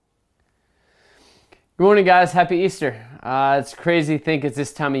Good morning, guys. Happy Easter. It's crazy to think it's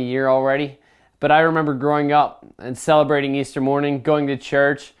this time of year already, but I remember growing up and celebrating Easter morning, going to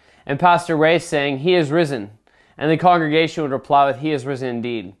church, and Pastor Ray saying, "He is risen," and the congregation would reply with, "He is risen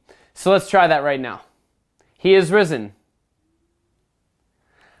indeed." So let's try that right now. He is risen.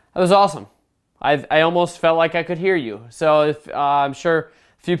 That was awesome. I almost felt like I could hear you. So I'm sure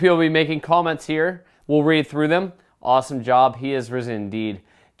a few people will be making comments here. We'll read through them. Awesome job. He is risen indeed.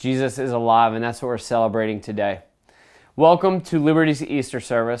 Jesus is alive, and that's what we're celebrating today. Welcome to Liberty's Easter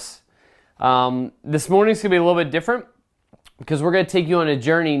service. This morning's going to be a little bit different because we're going to take you on a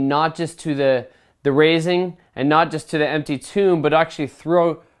journey not just to the raising and not just to the empty tomb, but actually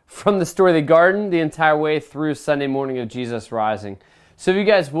from the story of the garden the entire way through Sunday morning of Jesus rising. So if you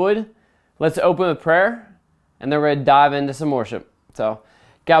guys would, let's open with prayer, and then we're going to dive into some worship. So,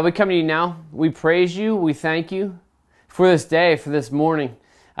 God, we come to you now. We praise you. We thank you for this day, for this morning.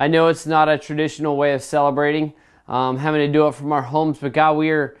 I know it's not a traditional way of celebrating, having to do it from our homes, but God, we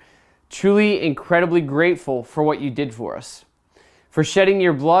are truly incredibly grateful for what you did for us, for shedding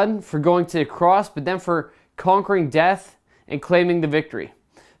your blood, for going to the cross, but then for conquering death and claiming the victory.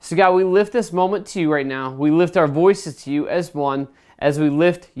 So God, we lift this moment to you right now. We lift our voices to you as one, as we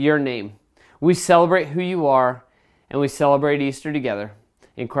lift your name. We celebrate who you are, and we celebrate Easter together.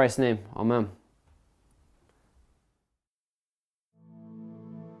 In Christ's name, amen.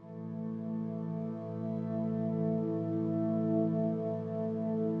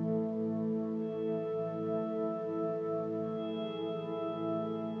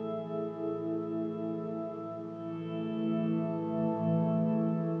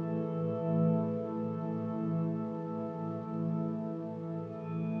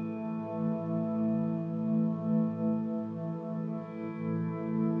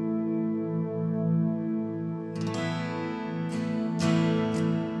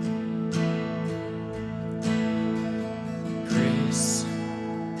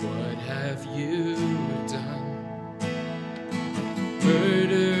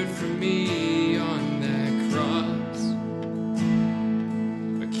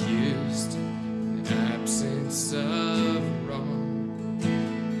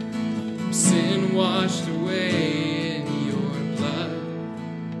 Washed away in your blood.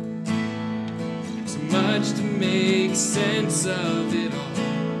 So much to make sense of it all.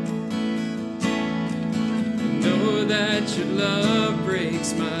 I know that your love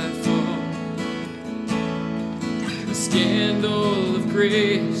breaks my fall. The scandal of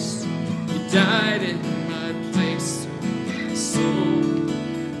grace, you died in my place. My soul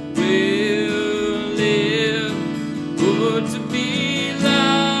will live. Oh, to be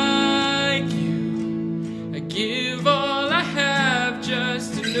give all I have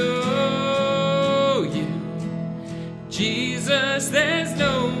just to know you. Jesus, there's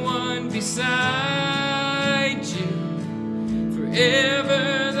no one beside you.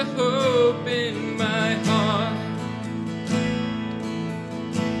 Forever the hope in my heart.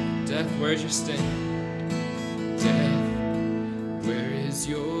 Death, where's your sting? Death, where is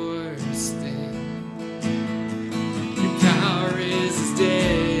your sting? Your power is as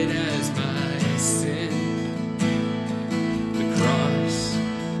dead as my sin.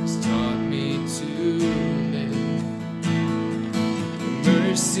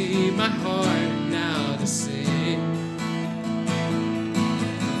 See my heart now to sing.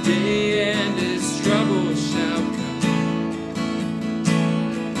 The day and its trouble shall come.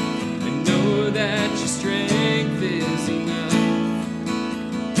 I know that your strength is enough.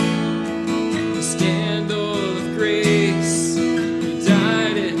 The scandal of grace, you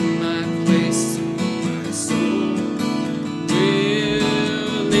died in my place. My soul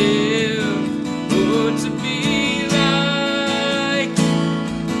will live. Oh, to be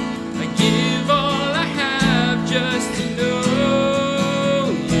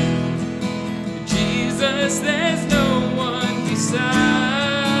there's no one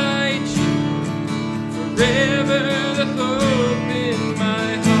beside you. Forever the hope in my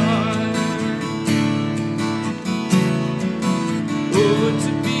heart. Oh,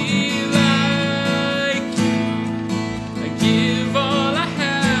 to be like you. I give all I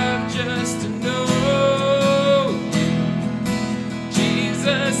have just to know you.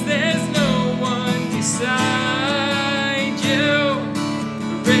 Jesus, there's no one beside you.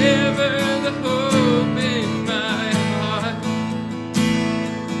 Forever the hope.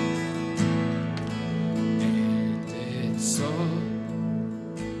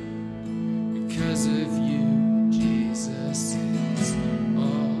 Because of you, Jesus is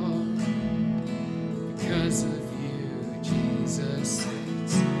all. Because of you, Jesus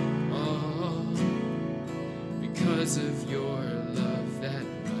is all. Because of your love that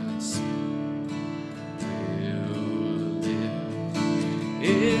my soul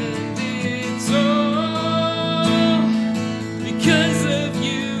And it's all because of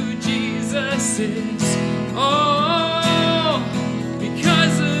you, Jesus. It's all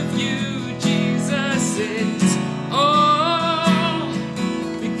because of you, Jesus. It's all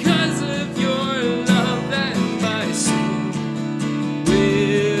because of your love that my soul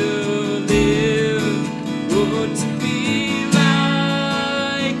will live. Oh, to be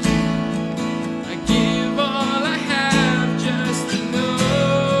like you, I give all I have just to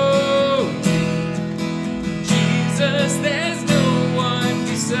know Jesus. There's no one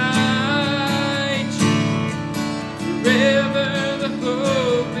beside you. Forever the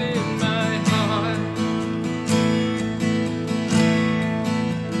hope in my heart.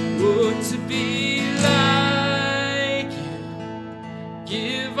 Oh, to be like you,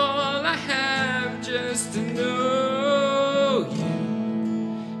 give all I have just to know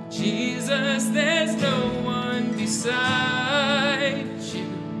you. Jesus, there's no one beside you.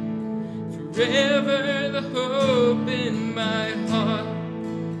 Forever the hope in my heart.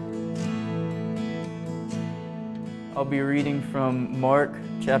 I'll be reading from Mark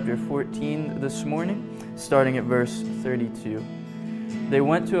chapter 14 this morning, starting at verse 32. They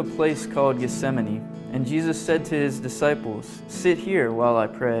went to a place called Gethsemane, and Jesus said to his disciples, "Sit here while I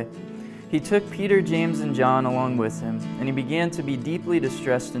pray." He took Peter, James, and John along with him, and he began to be deeply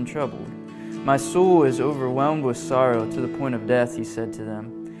distressed and troubled. "My soul is overwhelmed with sorrow to the point of death," he said to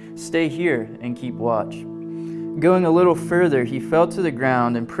them. "Stay here and keep watch." Going a little further, he fell to the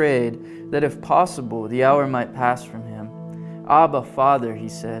ground and prayed that if possible the hour might pass from him. "Abba, Father," he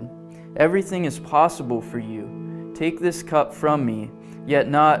said, "everything is possible for you. Take this cup from me, yet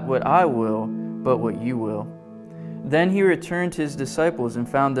not what I will, but what you will." Then he returned to his disciples and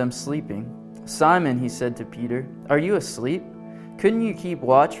found them sleeping. "Simon," he said to Peter, "are you asleep? Couldn't you keep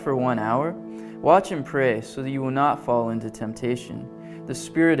watch for 1 hour? Watch and pray so that you will not fall into temptation. The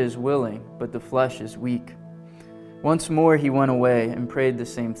spirit is willing, but the flesh is weak." Once more he went away and prayed the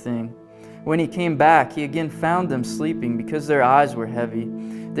same thing. When he came back, he again found them sleeping because their eyes were heavy.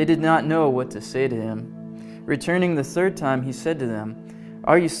 They did not know what to say to him. Returning the third time, he said to them,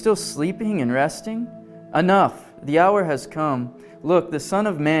 "Are you still sleeping and resting? Enough, the hour has come. Look, the Son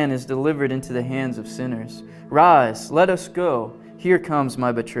of Man is delivered into the hands of sinners. Rise, let us go. Here comes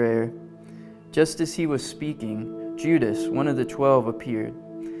my betrayer." Just as he was speaking, Judas, one of the 12, appeared.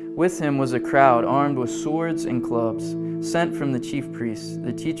 With him was a crowd armed with swords and clubs, sent from the chief priests,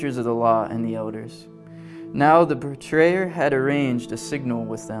 the teachers of the law, and the elders. Now the betrayer had arranged a signal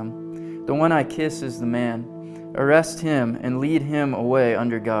with them. "The one I kiss is the man. Arrest him and lead him away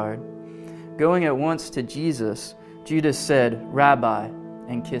under guard." Going at once to Jesus, Judas said, "Rabbi,"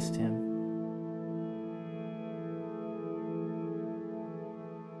 and kissed him.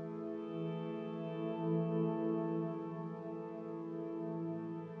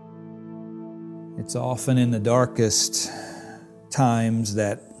 It's often in the darkest times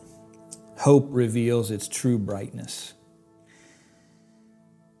that hope reveals its true brightness.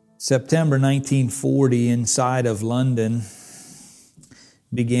 September 1940, inside of London,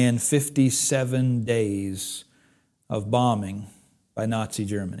 began 57 days of bombing by Nazi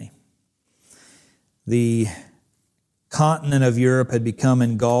Germany. The continent of Europe had become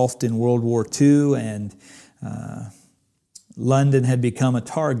engulfed in World War II, and London had become a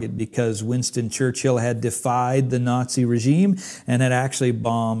target because Winston Churchill had defied the Nazi regime and had actually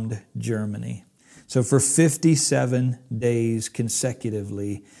bombed Germany. So for 57 days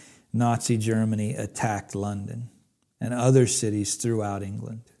consecutively, Nazi Germany attacked London and other cities throughout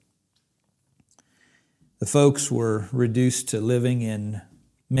England. The folks were reduced to living in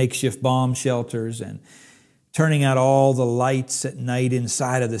makeshift bomb shelters and turning out all the lights at night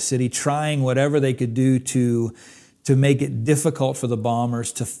inside of the city, trying whatever they could do to make it difficult for the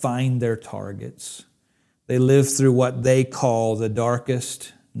bombers to find their targets. They lived through what they call the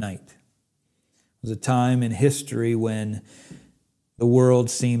darkest night. It was a time in history when the world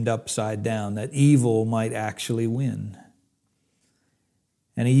seemed upside down, that evil might actually win.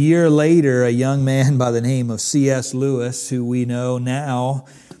 And a year later, a young man by the name of C.S. Lewis, who we know now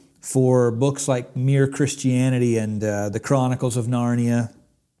for books like Mere Christianity and The Chronicles of Narnia,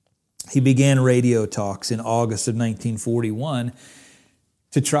 he began radio talks in August of 1941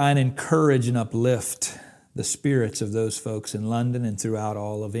 to try and encourage and uplift the spirits of those folks in London and throughout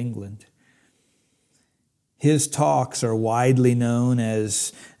all of England. His talks are widely known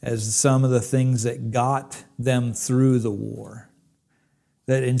as some of the things that got them through the war,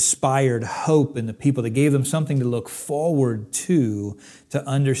 that inspired hope in the people, that gave them something to look forward to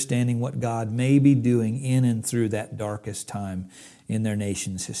understanding what God may be doing in and through that darkest time in their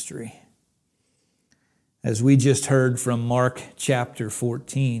nation's history. As we just heard from Mark chapter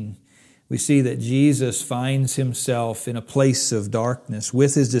 14, we see that Jesus finds himself in a place of darkness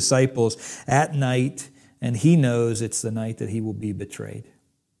with his disciples at night, and he knows it's the night that he will be betrayed.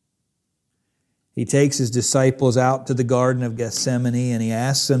 He takes his disciples out to the Garden of Gethsemane, and he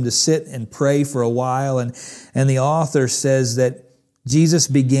asks them to sit and pray for a while. And the author says that Jesus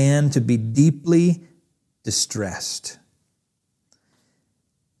began to be deeply distressed.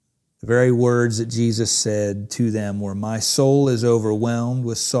 The very words that Jesus said to them were, "My soul is overwhelmed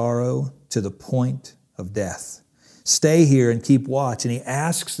with sorrow to the point of death. Stay here and keep watch." And he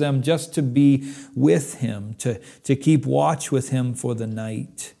asks them just to be with him, to keep watch with him for the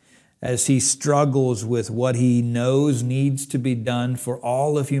night, as he struggles with what he knows needs to be done for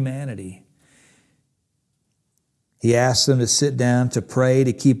all of humanity. He asks them to sit down, to pray,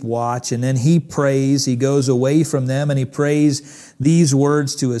 to keep watch, and then he prays. He goes away from them and he prays these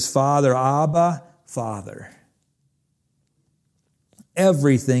words to his Father, "Abba, Father,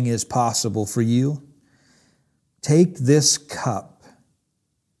 everything is possible for you. Take this cup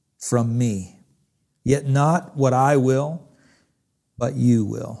from me, yet not what I will, but you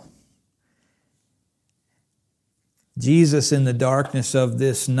will." Jesus, in the darkness of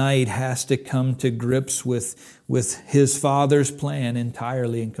this night, has to come to grips with his Father's plan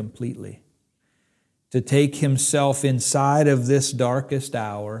entirely and completely. To take himself inside of this darkest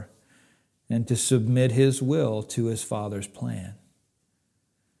hour and to submit his will to his Father's plan.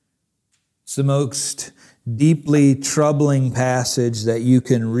 It's the most deeply troubling passage that you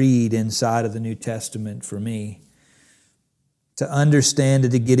can read inside of the New Testament for me. To understand it,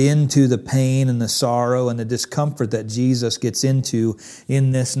 to get into the pain and the sorrow and the discomfort that Jesus gets into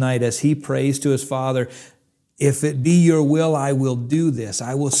in this night as he prays to his Father, "If it be your will, I will do this.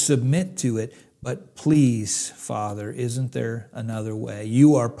 I will submit to it. But please, Father, isn't there another way?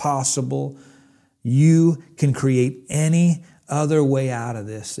 You are possible. You can create any other way out of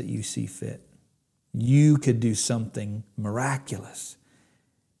this that you see fit. You could do something miraculous."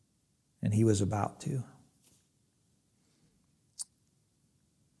 And he was about to.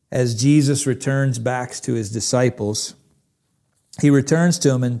 As Jesus returns back to his disciples, he returns to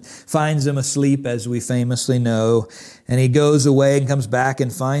them and finds them asleep, as we famously know. And he goes away and comes back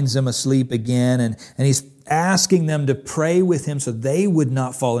and finds them asleep again. And he's asking them to pray with him so they would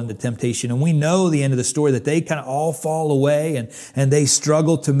not fall into temptation. And we know the end of the story, that they kind of all fall away and they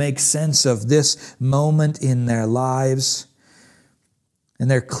struggle to make sense of this moment in their lives. And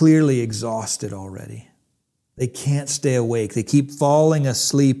they're clearly exhausted already. They can't stay awake. They keep falling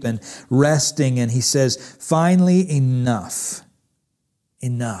asleep and resting. And he says, "Finally, enough.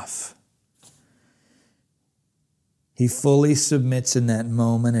 Enough." He fully submits in that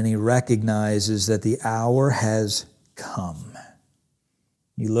moment, and he recognizes that the hour has come.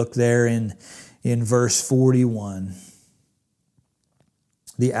 You look there in verse 41.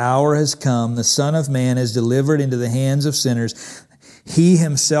 "The hour has come. The Son of Man is delivered into the hands of sinners. He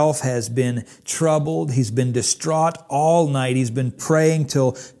himself has been troubled. He's been distraught all night. He's been praying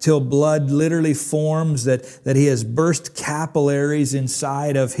till blood literally forms, that he has burst capillaries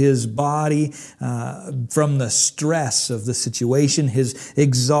inside of his body from the stress of the situation. His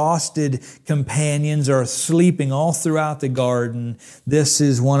exhausted companions are sleeping all throughout the garden. This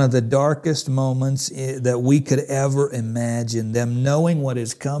is one of the darkest moments that we could ever imagine, them knowing what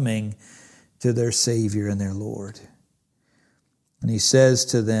is coming to their Savior and their Lord. And he says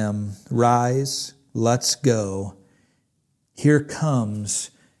to them, "Rise, let's go. Here comes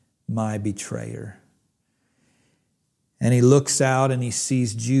my betrayer." And he looks out and he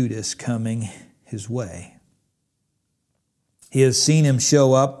sees Judas coming his way. He has seen him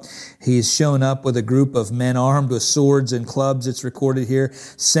show up. He's shown up with a group of men armed with swords and clubs, it's recorded here,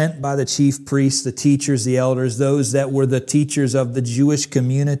 sent by the chief priests, the teachers, the elders, those that were the teachers of the Jewish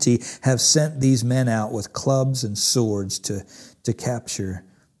community have sent these men out with clubs and swords to capture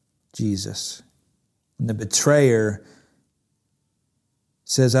Jesus. And the betrayer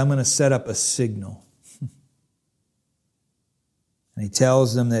says, "I'm going to set up a signal." And he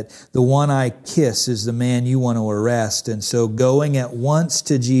tells them that the one I kiss is the man you want to arrest. And so going at once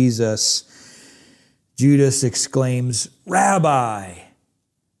to Jesus, Judas exclaims, "Rabbi!"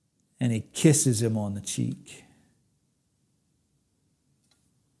 And he kisses him on the cheek.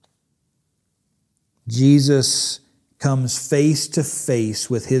 Jesus comes face to face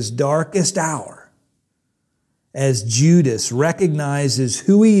with his darkest hour as Judas recognizes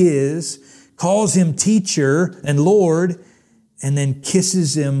who he is, calls him teacher and Lord, and then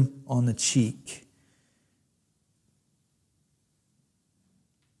kisses him on the cheek.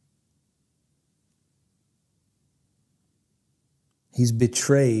 He's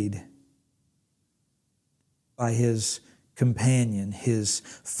betrayed by his companion, his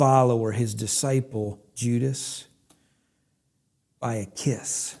follower, his disciple, Judas? By a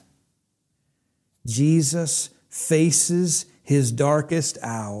kiss. Jesus faces his darkest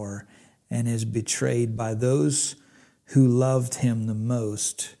hour and is betrayed by those who loved him the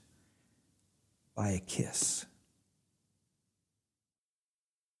most by a kiss.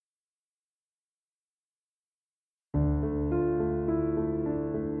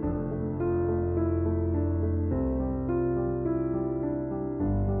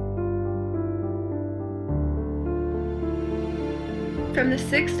 From the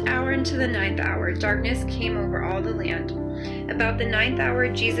 6th hour into the 9th hour, darkness came over all the land. About the 9th hour,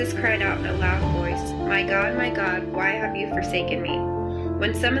 Jesus cried out in a loud voice, my God, why have you forsaken me?"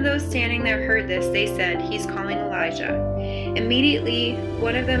 When some of those standing there heard this, they said, "He's calling Elijah." Immediately,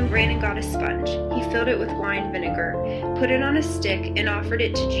 one of them ran and got a sponge. He filled it with wine vinegar, put it on a stick, and offered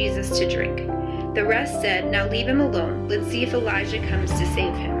it to Jesus to drink. The rest said, "Now leave him alone. Let's see if Elijah comes to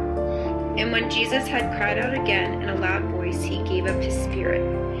save him." And when Jesus had cried out again in a loud voice, he gave up his spirit.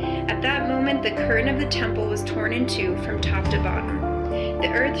 At that moment, the curtain of the temple was torn in two from top to bottom. The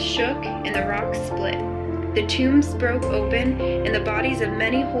earth shook and the rocks split. The tombs broke open, and the bodies of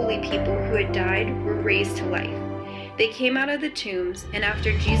many holy people who had died were raised to life. They came out of the tombs, and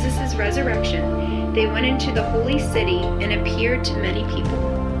after Jesus' resurrection, they went into the holy city and appeared to many people.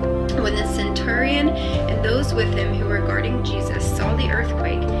 When the centurion and those with him who were guarding Jesus saw the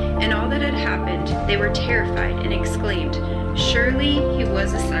earthquake and all that had happened, they were terrified and exclaimed, "Surely he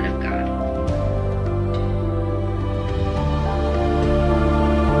was the Son of God."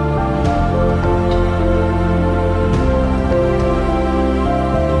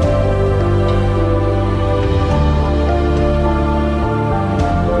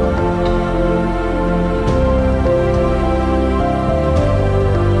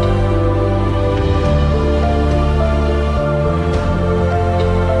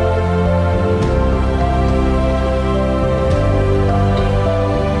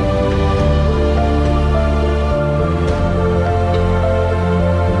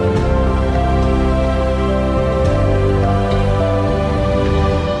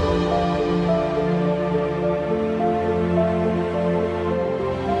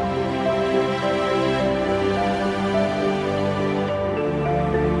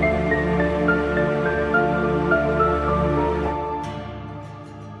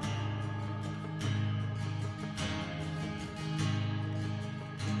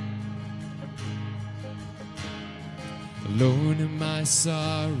 Alone in my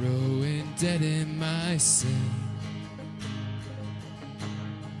sorrow and dead in my sin,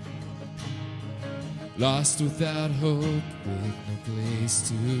 lost without hope with no place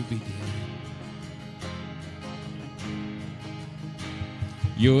to begin.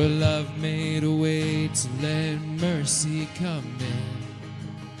 Your love made a way to let mercy come in.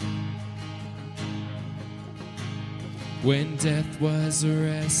 When death was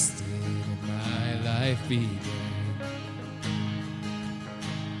arrested and my life began,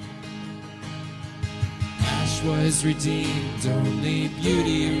 ash was redeemed, only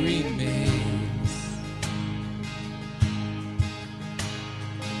beauty remains.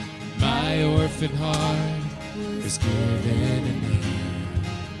 My orphan heart was given a name.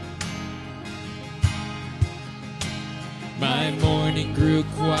 My mourning grew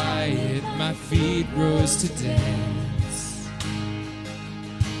quiet, my feet rose to dance.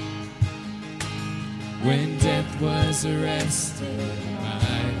 When death was arrested,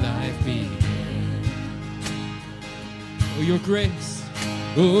 my life began. Oh, your grace,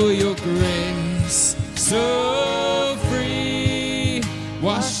 so free,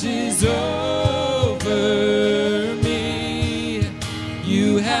 washes over me.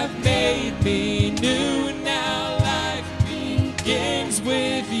 You have made me new.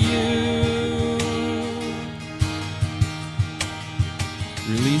 With you,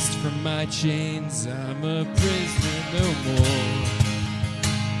 released from my chains, I'm a prisoner no more.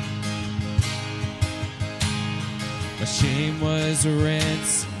 My shame was a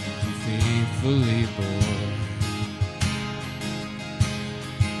ransom you faithfully bore.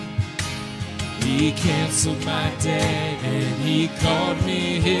 He canceled my debt and he called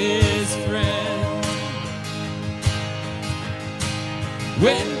me his friend.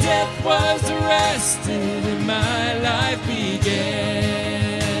 When death was arrested and my life began.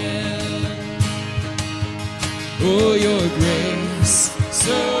 Oh, your grace,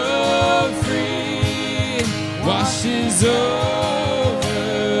 so free, washes over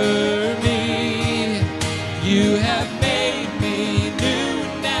me. You have made me new,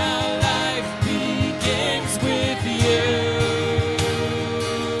 now life begins with you.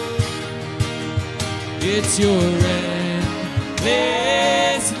 It's your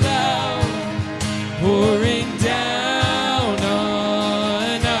endless love pouring down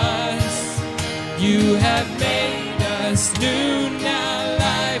on us. You have made us new. Now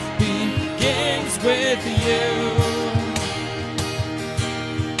life begins with you.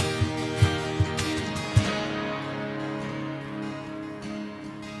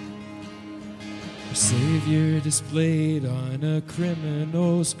 Our Savior displayed on a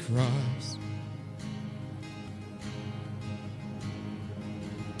criminal's cross.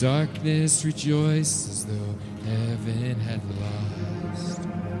 Darkness rejoiced as though heaven had lost.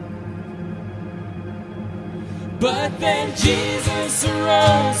 But then Jesus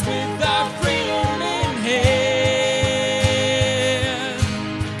arose with our freedom in hand.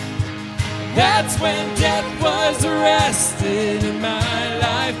 That's when death was arrested and my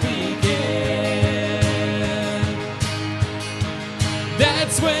life began.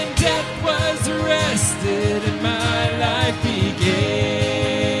 That's when death was arrested and my life began.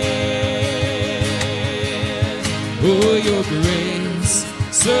 Oh, your grace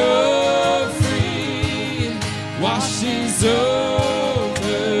so free washes over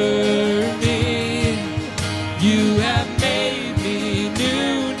me. You have made me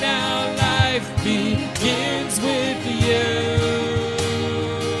new. Now life begins with you.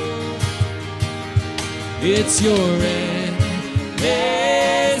 It's your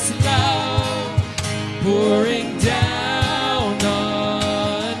endless love pouring down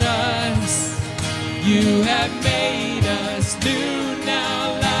on us. You have made us new.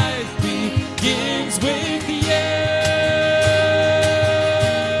 Now life begins with you.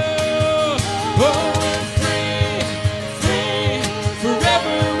 Oh, we're free, free,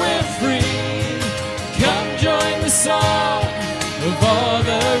 forever we're free. Come join the song of all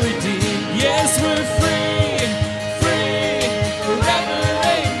the redeemed. Yes, we're free, free, forever,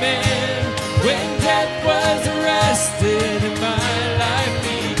 amen. When death was arrested and my life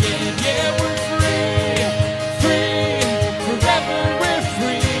began. Yeah, we're free, free, forever we're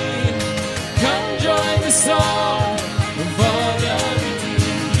free. Come join the song of all the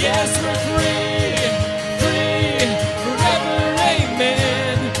redeemed. Yes, we're free, free, forever,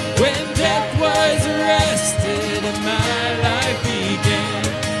 amen. When death was arrested and my life began.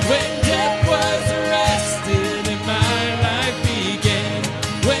 When death was arrested and my life began.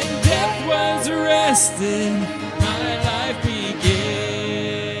 When death was arrested, my life began.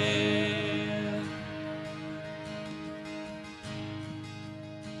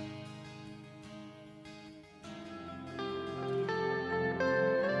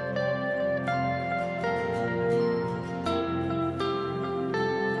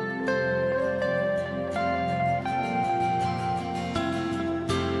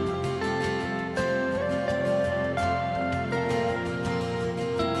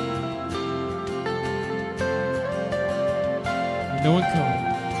 No one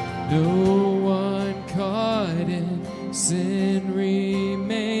caught, no one caught in sin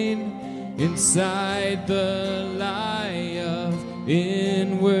remained inside the lie of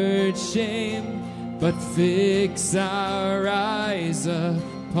inward shame, but fix our eyes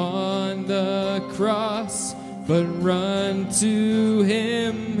upon the cross, but run to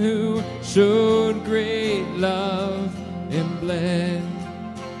him who showed great love and bled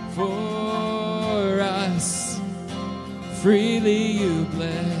for us. Freely you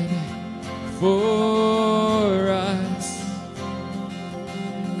bled for us.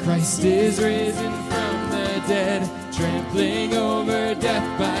 Christ is risen from the dead, trampling over death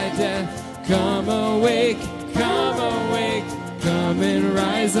by death. Come awake, come awake, come and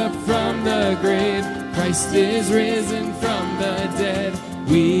rise up from the grave. Christ is risen from the dead,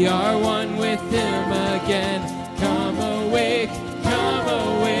 we are one with him again. Come awake, come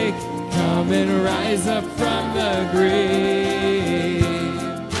awake, come and rise up from the grave.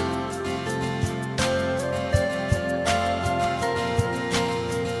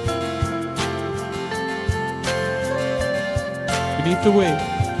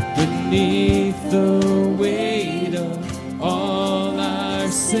 Beneath the weight of all our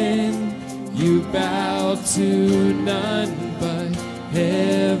sin, you bow to none but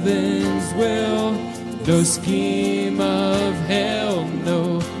heaven's will. No scheme of hell,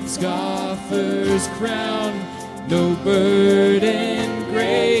 no scoffer's crown, no burden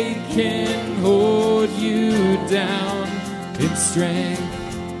great can hold you down. In strength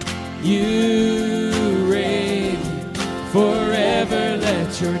you reign forever.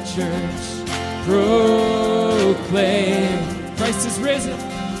 Let your church proclaim. Christ is risen,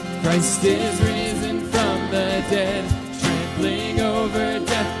 Christ is risen from the dead, trampling over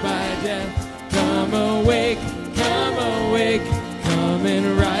death by death. Come awake, come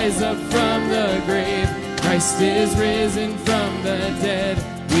and rise rise up from the grave. Christ is risen from the dead.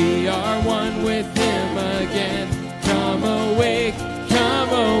 We are one with him again. Come awake, come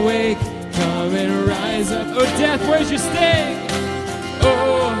awake, come and rise up. Oh, death, where's your sting?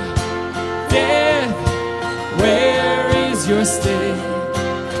 Oh, death, where is your sting?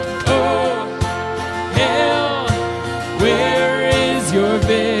 Oh, hell, where is your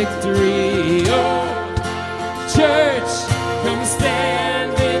victory? Oh, church, come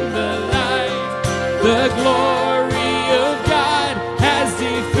stand in the light. The glory of God has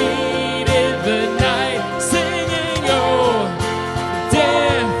defeated the night. Singing, oh,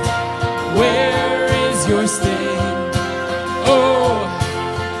 death, where is your sting? Oh,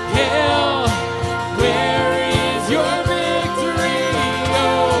 hell, where is your victory?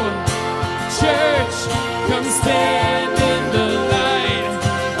 Oh, church, come stand in the light.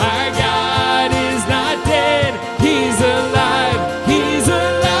 Our God is not dead, he's alive, he's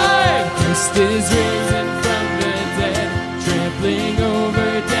alive. Christ is risen from the dead, trampling over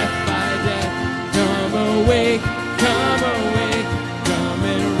death by death. Come awake, come awake, come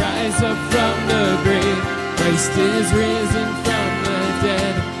and rise up from the grave. Christ is risen from the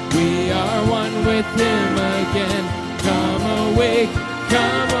dead, we are one with him again. Come awake,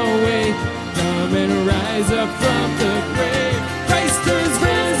 come awake, come and rise up from the grave. Christ is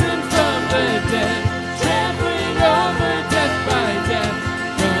risen from the dead, trampling over death by death.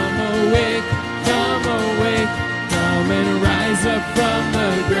 Come awake, come awake, come and rise up from the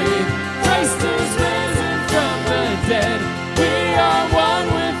grave. Christ is risen from the dead, we are one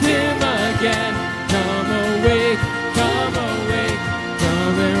with him again. Come awake, come awake,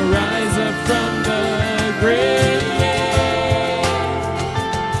 come and rise up from the grave.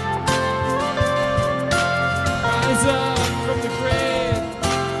 Rise up from the grave.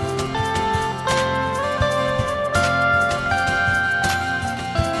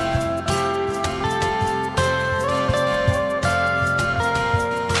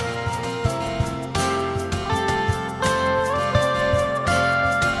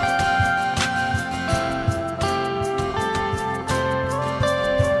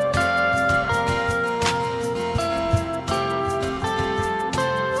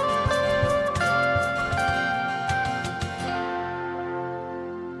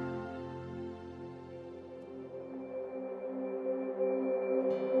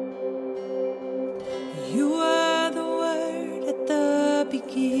 You were the Word at the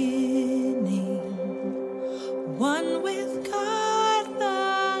beginning, one with God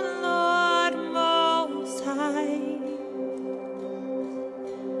the Lord Most High.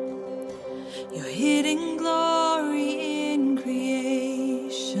 Your hidden glory in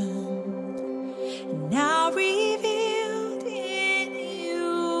creation, now revealed in you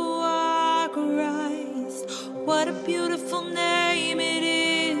are Christ. What a beautiful name it is.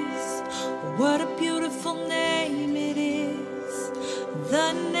 What a beautiful name it is,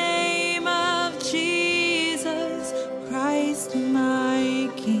 the name of Jesus Christ my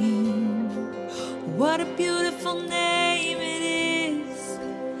King. What a beautiful name it is,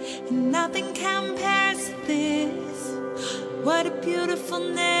 and nothing compares to this. What a beautiful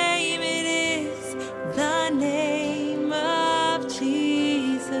name it is, the name of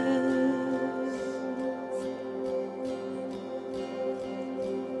Jesus.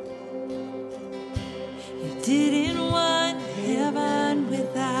 Didn't want heaven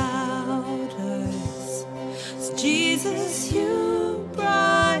without us. So Jesus, you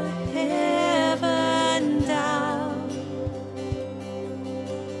brought heaven down.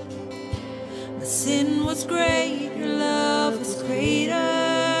 My sin was great, your love was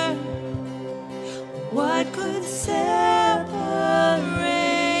greater. What could separate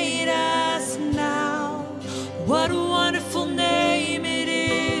us now? What a wonderful name it is.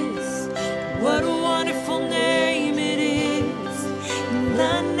 What a wonderful name it is,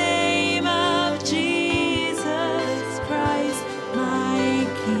 the name of Jesus Christ my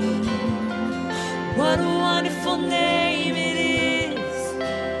King. What a wonderful name it is,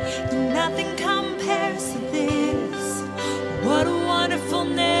 nothing compares to this. What a wonderful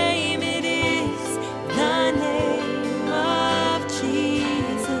name it is, the name of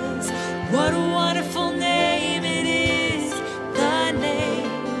Jesus. What a wonderful name it is, the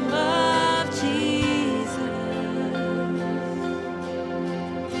name of Jesus.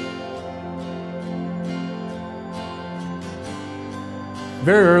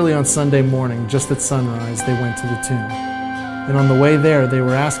 Very early on Sunday morning, just at sunrise, they went to the tomb. And on the way there, they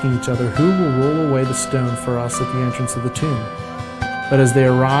were asking each other, who will roll away the stone for us at the entrance of the tomb? But as they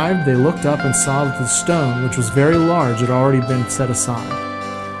arrived, they looked up and saw that the stone, which was very large, had already been set aside.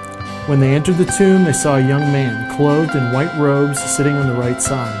 When they entered the tomb, they saw a young man clothed in white robes sitting on the right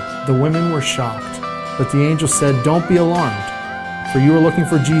side. The women were shocked, but the angel said, "Don't be alarmed, for you are looking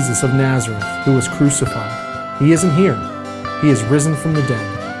for Jesus of Nazareth, who was crucified. He isn't here. He is risen from the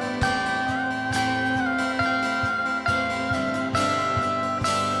dead."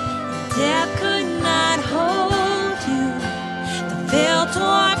 Death could not hold you. The veil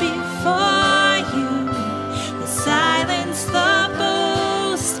tore before you. You silenced the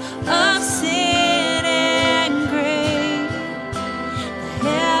boast of sin and grave. The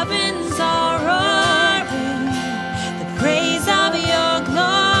heavens are roaring the praise of your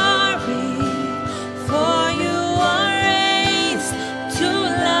glory. For you are raised to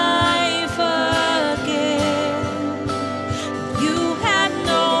life again. You have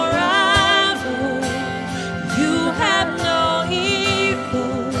no rival. You have no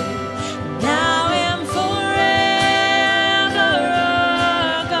equal. Now and forever,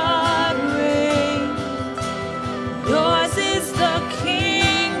 our God reigns. Yours is the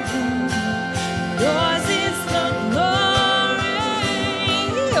kingdom. Yours is the glory.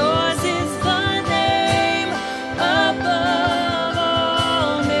 Yours is the name above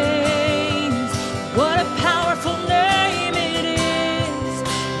all names. What a powerful name it is.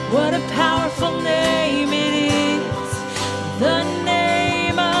 What a powerful name it is. The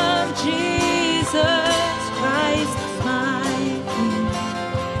name of Jesus Christ, my King.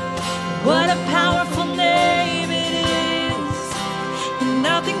 What a powerful name it is. And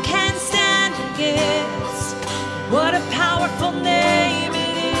nothing can stand against. What a powerful name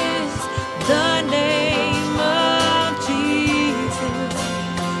it is. The name of Jesus.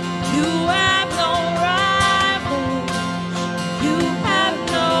 You have no rival. You have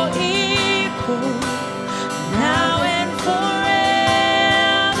no equal. Now and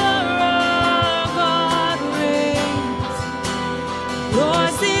forever, our God reigns.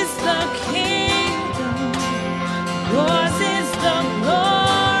 Yours is the kingdom. Yours is the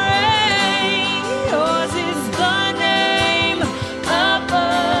glory. Yours is the name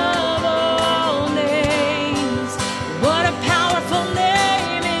above all names. What a powerful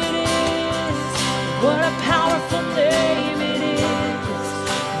name it is. What a powerful name it is.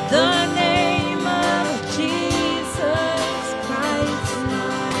 The name of Jesus Christ,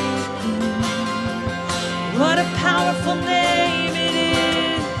 my King. What a powerful name it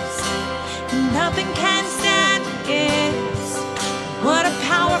is. Nothing can stand against. What a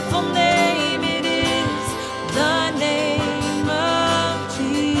powerful name it is. The name of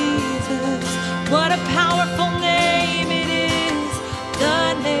Jesus. What a powerful name it is.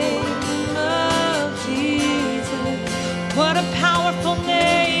 The name of Jesus. What a powerful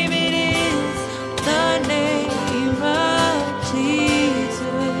name it is. The name of Jesus.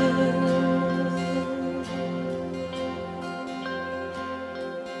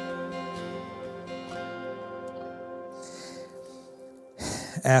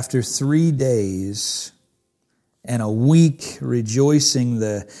 After 3 days and a week rejoicing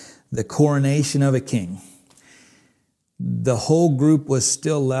the coronation of a king, the whole group was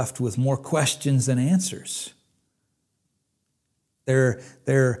still left with more questions than answers.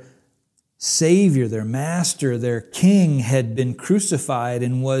 Their Savior, their Master, their King had been crucified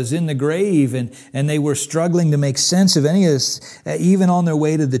and was in the grave, and they were struggling to make sense of any of this. Even on their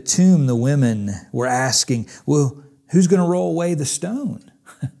way to the tomb, the women were asking, well, who's going to roll away the stone?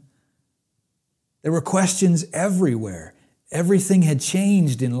 There were questions everywhere. Everything had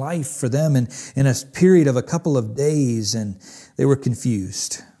changed in life for them in a period of a couple of days, and they were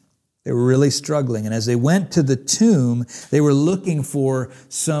confused. They were really struggling. And as they went to the tomb, they were looking for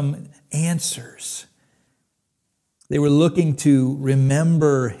some answers. They were looking to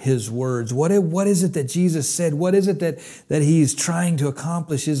remember His words. What is it that Jesus said? What is it that He's trying to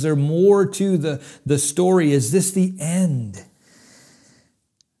accomplish? Is there more to the story? Is this the end?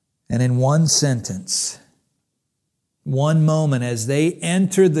 And in one sentence, one moment, as they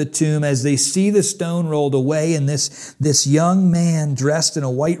enter the tomb, as they see the stone rolled away, and this young man dressed in a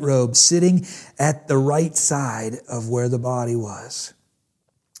white robe sitting at the right side of where the body was.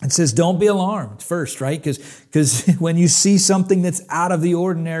 It says, don't be alarmed first, right? Because when you see something that's out of the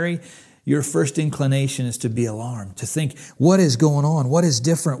ordinary, your first inclination is to be alarmed, to think, what is going on? What is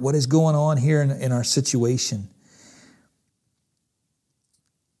different? What is going on here in our situation?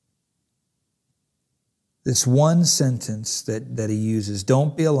 This one sentence that he uses,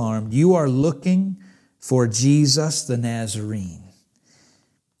 don't be alarmed. You are looking for Jesus the Nazarene,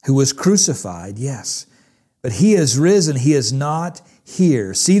 who was crucified, yes, but He is risen. He is not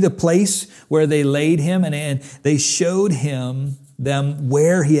here. See the place where they laid Him, and they showed them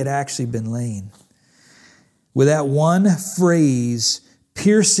where He had actually been laid. With that one phrase,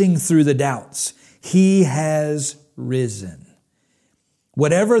 piercing through the doubts. He has risen.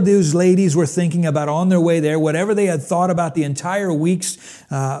 Whatever those ladies were thinking about on their way there, whatever they had thought about the entire week's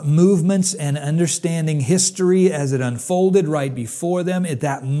movements and understanding history as it unfolded right before them, at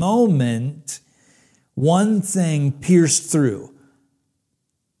that moment, one thing pierced through.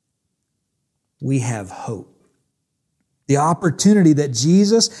 We have hope. The opportunity that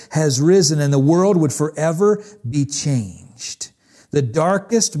Jesus has risen and the world would forever be changed. The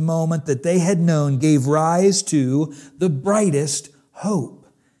darkest moment that they had known gave rise to the brightest hope.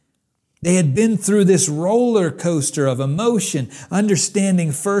 They had been through this roller coaster of emotion,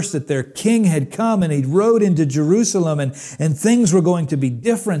 understanding first that their king had come and he rode into Jerusalem and things were going to be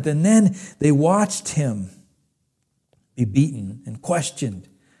different. And then they watched him be beaten and questioned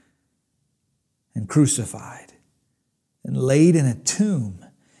and crucified and laid in a tomb.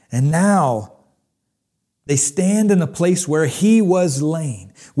 And now they stand in a place where he was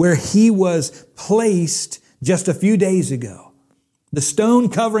laid, where he was placed just a few days ago. The stone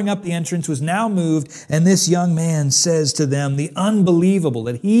covering up the entrance was now moved, and this young man says to them the unbelievable,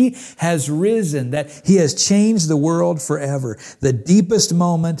 that he has risen, that he has changed the world forever. The deepest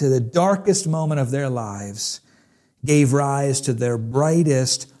moment, the darkest moment of their lives gave rise to their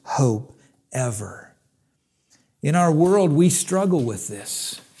brightest hope ever. In our world, we struggle with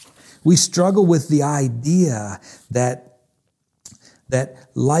this. We struggle with the idea that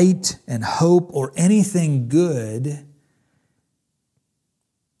light and hope or anything good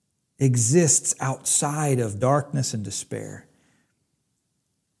exists outside of darkness and despair.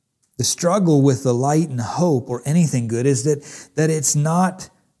 The struggle with the light and hope or anything good is that it's not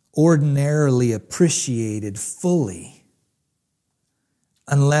ordinarily appreciated fully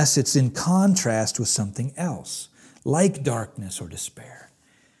unless it's in contrast with something else, like darkness or despair.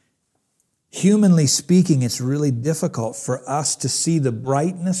 Humanly speaking, it's really difficult for us to see the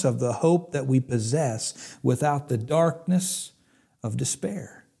brightness of the hope that we possess without the darkness of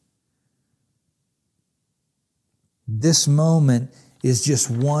despair. This moment is just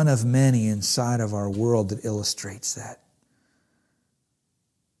one of many inside of our world that illustrates that.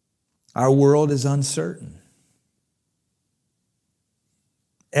 Our world is uncertain.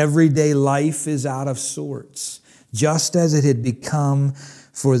 Everyday life is out of sorts, just as it had become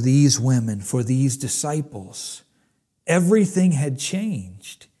for these women, for these disciples. Everything had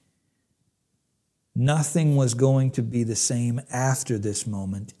changed. Nothing was going to be the same after this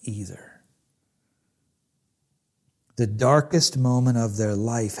moment either. The darkest moment of their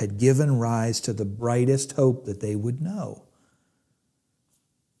life had given rise to the brightest hope that they would know.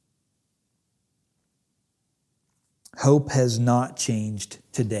 Hope has not changed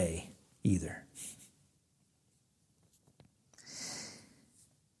today either.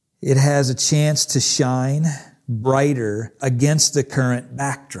 It has a chance to shine brighter against the current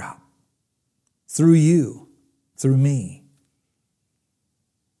backdrop. Through you, through me.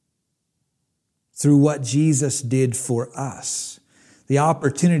 Through what Jesus did for us. The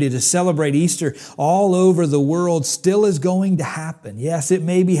opportunity to celebrate Easter all over the world still is going to happen. Yes, it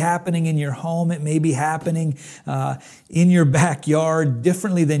may be happening in your home. It may be happening in your backyard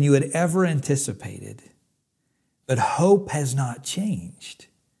differently than you had ever anticipated. But hope has not changed.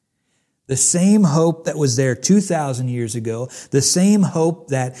 The same hope that was there 2,000 years ago, the same hope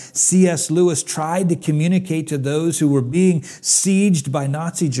that C.S. Lewis tried to communicate to those who were being sieged by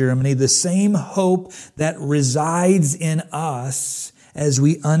Nazi Germany, the same hope that resides in us as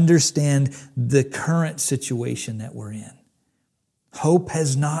we understand the current situation that we're in. Hope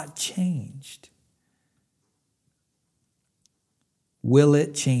has not changed. Will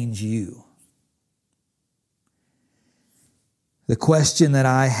it change you? The question that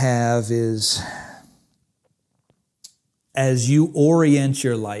I have is, as you orient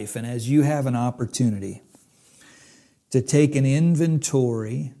your life and as you have an opportunity to take an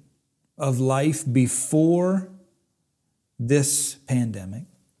inventory of life before this pandemic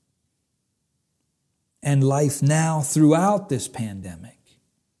and life now throughout this pandemic,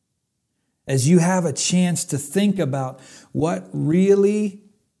 as you have a chance to think about what really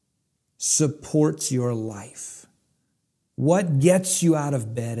supports your life. What gets you out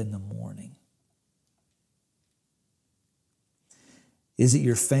of bed in the morning? Is it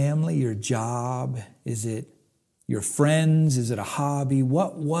your family, your job? Is it your friends? Is it a hobby?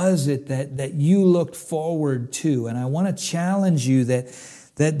 What was it that you looked forward to? And I want to challenge you that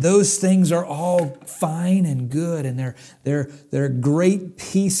those things are all fine and good, and they're great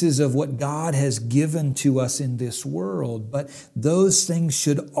pieces of what God has given to us in this world. But those things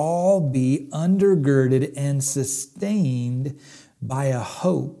should all be undergirded and sustained by a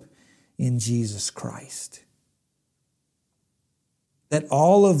hope in Jesus Christ. that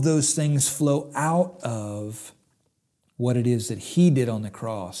all of those things flow out of what it is that He did on the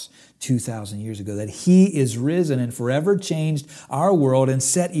cross 2,000 years ago, that He is risen and forever changed our world and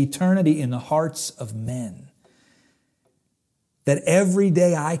set eternity in the hearts of men. That every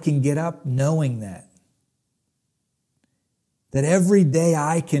day I can get up knowing that. That every day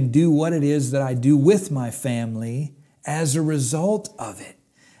I can do what it is that I do with my family as a result of it.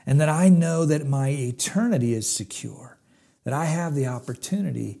 And that I know that my eternity is secure. That I have the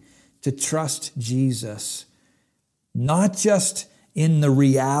opportunity to trust Jesus, not just in the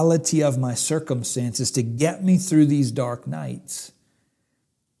reality of my circumstances to get me through these dark nights,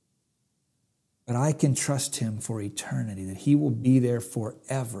 but I can trust Him for eternity, that He will be there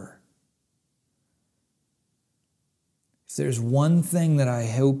forever. If there's one thing that I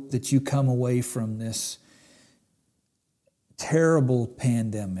hope that you come away from this terrible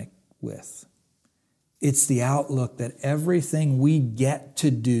pandemic with, it's the outlook that everything we get to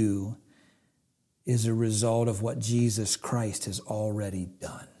do is a result of what Jesus Christ has already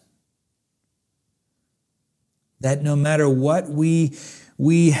done. That no matter what we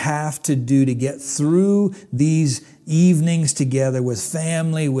have to do to get through these evenings together with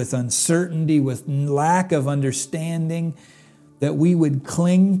family, with uncertainty, with lack of understanding, that we would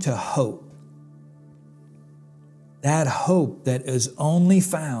cling to hope. That hope that is only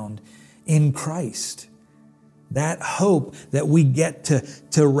found in Christ. That hope that we get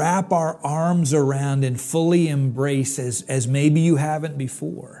to wrap our arms around and fully embrace as maybe you haven't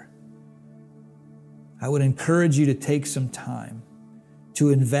before. I would encourage you to take some time to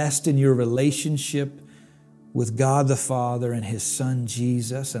invest in your relationship with God the Father and His Son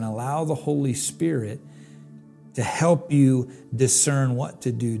Jesus, and allow the Holy Spirit to help you discern what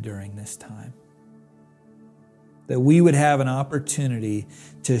to do during this time. That we would have an opportunity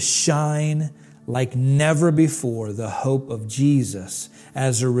to shine like never before the hope of Jesus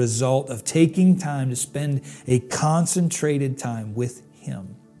as a result of taking time to spend a concentrated time with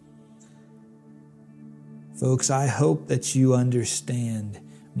Him. Folks, I hope that you understand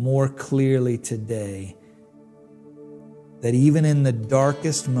more clearly today that even in the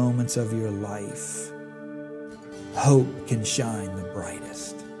darkest moments of your life, hope can shine the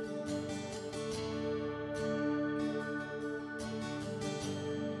brightest.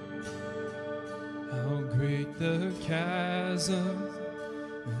 How great the chasm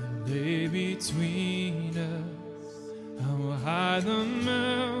that lay between us, how high the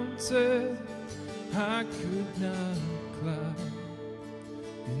mountain I could not climb.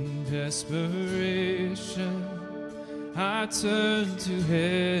 In desperation, I turned to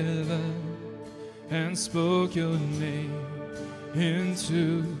heaven and spoke your name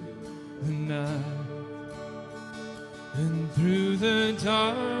into the night. And through the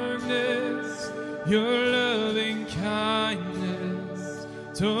darkness, your loving kindness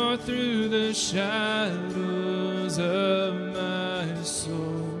tore through the shadows of my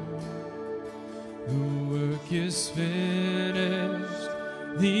soul. The work is finished,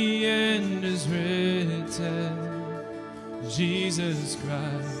 the end is written. Jesus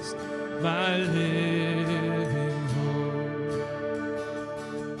Christ, my living hope.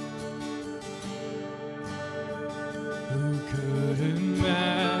 Who could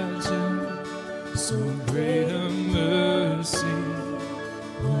imagine so great a mercy?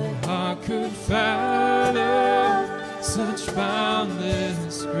 What heart could fathom such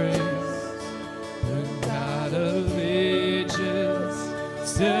boundless grace? The God of ages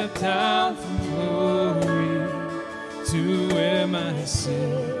stepped down from glory to wear my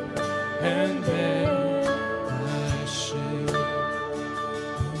sin and bear my shame.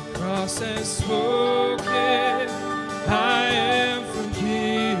 The cross has spoken, I am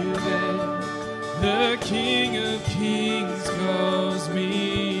forgiven. The King of Kings calls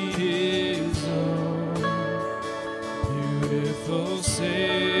me His own. Beautiful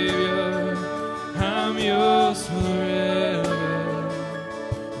Savior, I'm yours forever.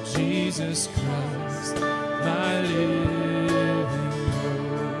 Jesus Christ, my living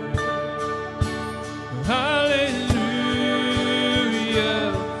hope. Hallelujah,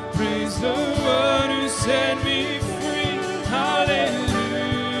 praise the one who set me free. Hallelujah,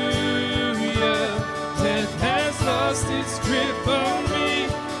 death has lost its grip on me.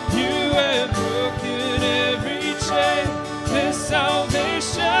 You have broken every chain. There's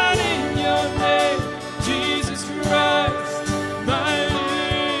salvation in your name, Jesus Christ, my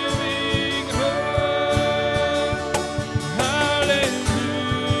living hope. Hallelujah,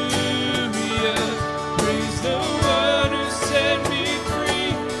 praise the one who set me free.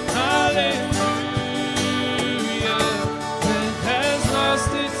 Hallelujah, death has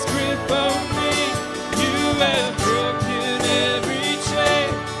lost its grip on me. You have broken every chain.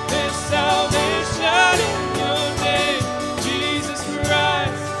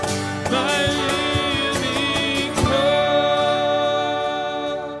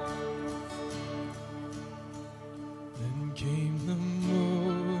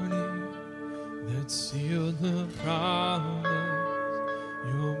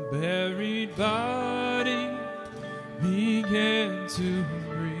 buried body began to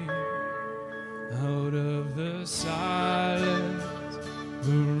breathe. Out of the silence,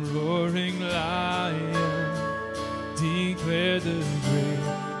 the roaring lion declared the grave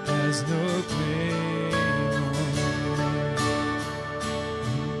has no claim on me.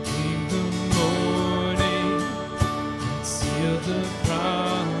 Came the morning and sealed the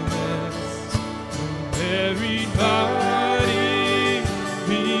promise. The buried body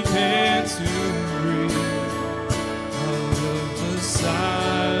began to breathe. Out of the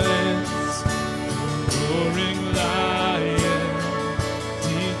silence, the roaring lion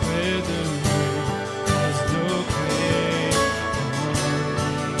declared the grave has no claim on me.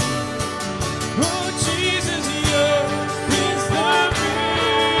 Oh, Jesus, yours is the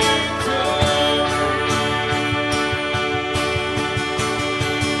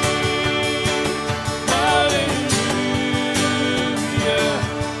Hallelujah,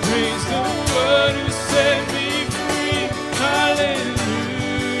 praise the one who set me free. Hallelujah,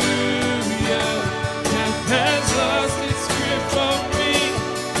 death has lost its grip on me.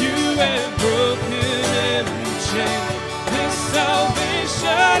 You have broken every chain. There's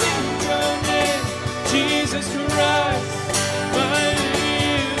salvation in your name, Jesus Christ, my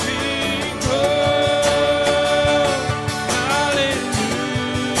living hope. Hallelujah,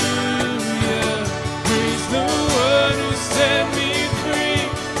 praise the one who set me free.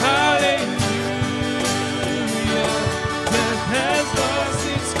 Hallelujah, death has lost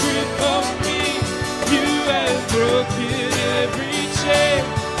its grip on me. You have broken every chain.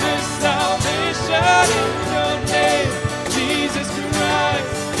 There's salvation in your name, Jesus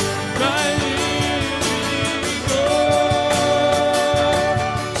Christ, my living hope.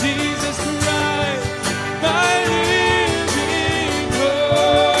 Jesus Christ, my living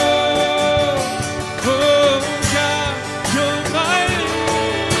hope. Oh God, you're my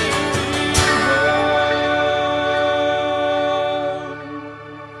living hope.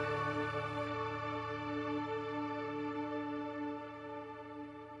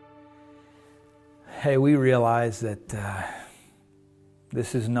 Hey, we realize that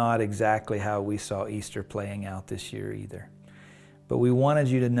this is not exactly how we saw Easter playing out this year either. But we wanted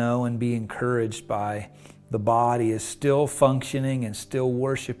you to know and be encouraged by the body is still functioning and still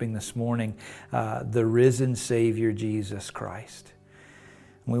worshiping this morning the risen Savior, Jesus Christ.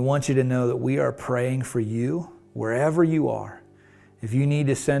 And we want you to know that we are praying for you wherever you are. If you need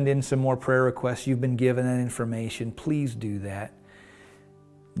to send in some more prayer requests, you've been given that information, please do that.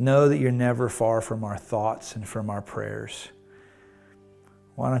 Know that you're never far from our thoughts and from our prayers.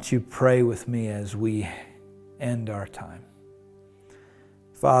 Why don't you pray with me as we end our time?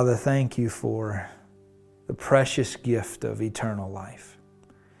 Father, thank you for the precious gift of eternal life.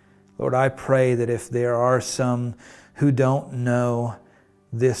 Lord, I pray that if there are some who don't know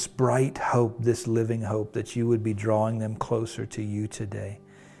this bright hope, this living hope, that you would be drawing them closer to you today.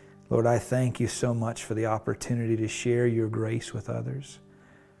 Lord, I thank you so much for the opportunity to share your grace with others.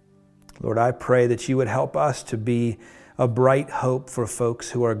 Lord, I pray that you would help us to be a bright hope for folks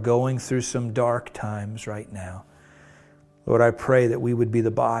who are going through some dark times right now. Lord, I pray that we would be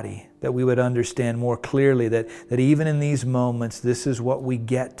the body, that we would understand more clearly that even in these moments, this is what we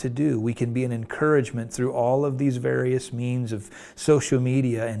get to do. We can be an encouragement through all of these various means of social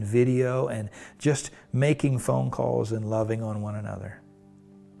media and video and just making phone calls and loving on one another.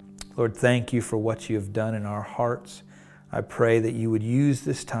 Lord, thank you for what you have done in our hearts. I pray that you would use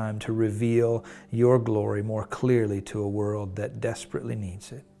this time to reveal your glory more clearly to a world that desperately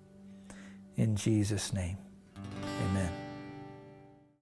needs it. In Jesus' name.